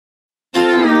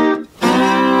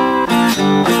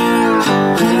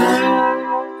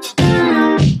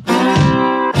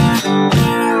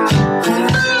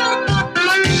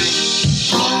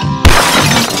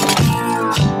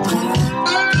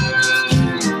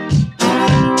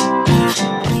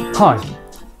Hi,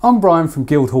 I'm Brian from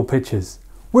Guildhall Pictures.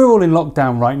 We're all in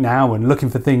lockdown right now and looking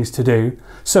for things to do,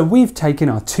 so we've taken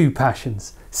our two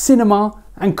passions, cinema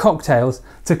and cocktails,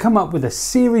 to come up with a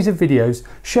series of videos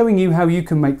showing you how you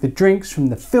can make the drinks from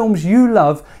the films you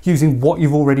love using what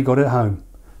you've already got at home.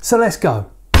 So let's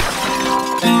go.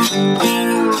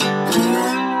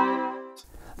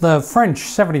 The French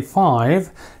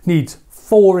 75 needs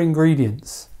 4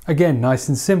 ingredients. Again, nice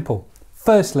and simple.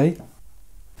 Firstly,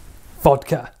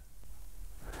 vodka.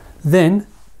 Then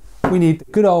we need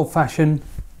good old-fashioned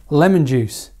lemon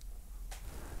juice.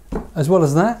 As well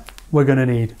as that, we're going to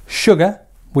need sugar.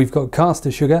 We've got caster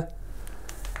sugar.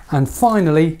 And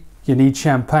finally, you need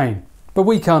champagne. But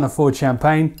we can't afford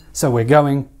champagne, so we're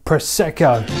going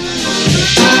prosecco.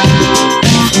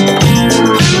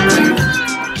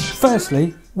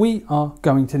 Firstly, we are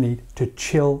going to need to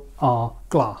chill our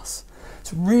glass.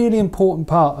 It's a really important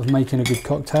part of making a good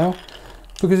cocktail,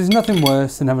 because there's nothing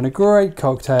worse than having a great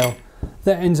cocktail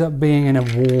that ends up being in a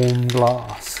warm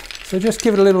glass. So just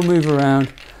give it a little move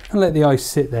around and let the ice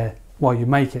sit there while you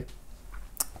make it.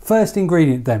 First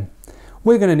ingredient then,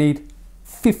 we're going to need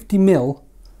 50 ml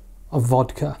of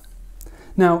vodka.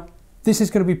 Now this is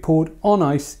going to be poured on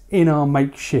ice in our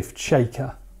makeshift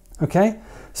shaker. Okay,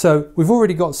 so we've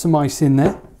already got some ice in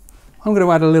there. I'm going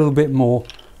to add a little bit more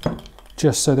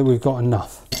just so that we've got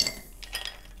enough.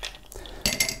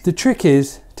 The trick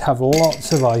is to have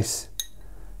lots of ice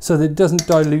so that it doesn't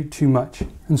dilute too much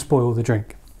and spoil the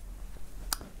drink.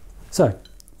 So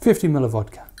 50 ml of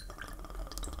vodka.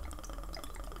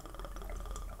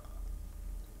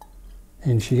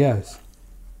 In she goes.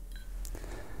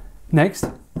 Next,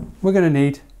 we're going to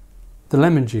need the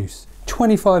lemon juice,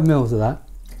 25 ml of that.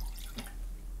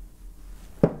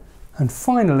 And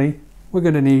finally, we're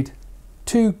going to need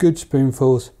 2 good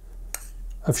spoonfuls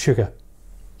of sugar.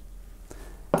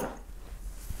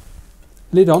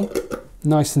 Lid on,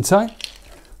 nice and tight.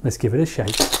 Let's give it a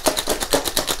shake.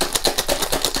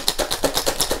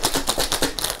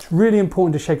 It's really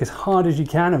important to shake as hard as you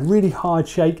can, a really hard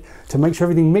shake to make sure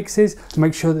everything mixes, to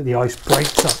make sure that the ice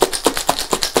breaks up.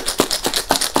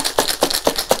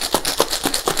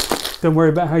 Don't worry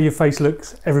about how your face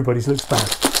looks, everybody's looks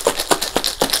bad.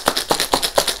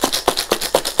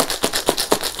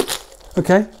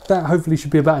 Okay, that hopefully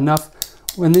should be about enough.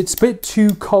 When it's a bit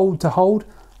too cold to hold,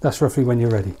 that's roughly when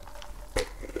you're ready.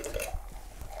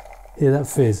 Hear that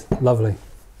fizz? Lovely.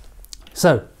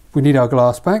 So we need our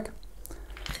glass back.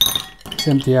 Let's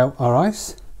empty out our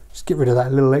ice. Just get rid of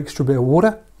that little extra bit of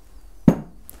water.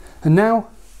 And now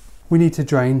we need to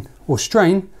drain or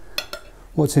strain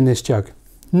what's in this jug.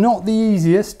 Not the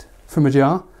easiest from a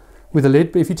jar with a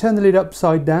lid, but if you turn the lid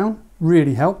upside down,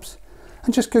 really helps.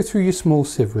 And just go through your small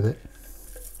sieve with it.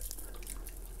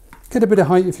 Get a bit of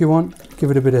height if you want,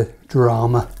 give it a bit of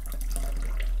drama.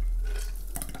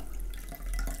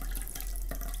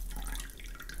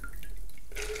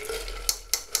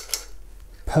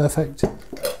 Perfect.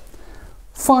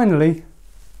 Finally,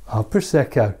 our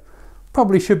prosecco.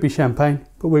 Probably should be champagne,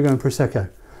 but we're going prosecco.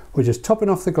 We're just topping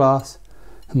off the glass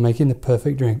and making the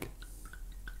perfect drink.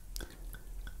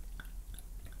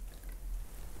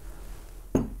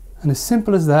 And as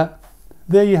simple as that,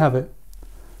 there you have it.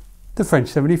 The French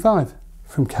 75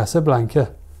 from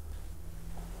Casablanca.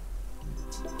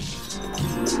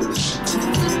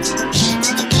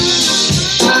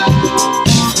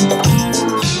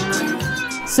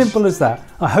 Simple as that.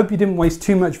 I hope you didn't waste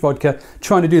too much vodka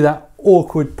trying to do that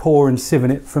awkward pour and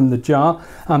sieving it from the jar.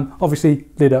 Obviously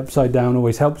lid upside down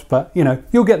always helps, but you know,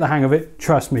 you'll get the hang of it.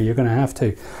 Trust me, you're going to have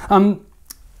to.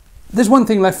 There's one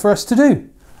thing left for us to do,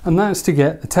 and that's to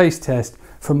get the taste test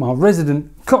from our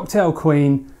resident cocktail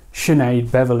queen, Sinead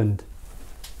Beverland.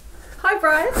 Hi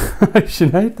Brian. Hi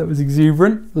Sinead, that was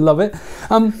exuberant, love it.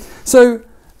 So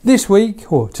this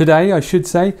week, or today I should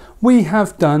say, we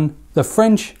have done the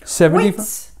French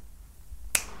 75.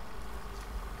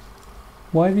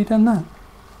 Why have you done that?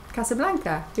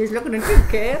 Casablanca, he's looking at you,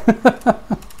 kid.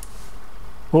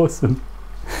 Awesome.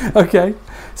 Okay,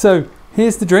 so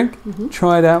here's the drink,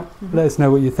 try it out, let us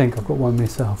know what you think. I've got one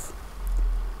myself.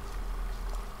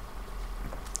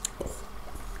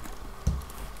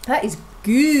 That is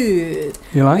good.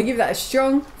 You like? I give that a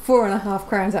strong 4.5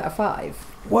 crowns out of 5.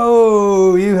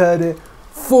 Whoa, you heard it.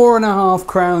 4.5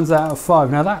 crowns out of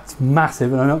 5. Now that's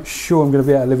massive, and I'm not sure I'm going to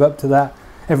be able to live up to that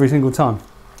every single time,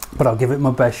 but I'll give it my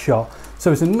best shot.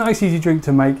 So it's a nice easy drink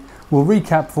to make. We'll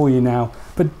recap for you now,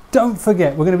 but don't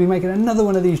forget we're going to be making another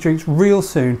one of these drinks real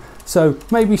soon, so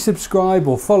maybe subscribe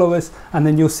or follow us, and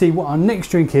then you'll see what our next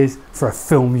drink is for a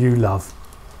film you love.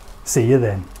 See you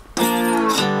then.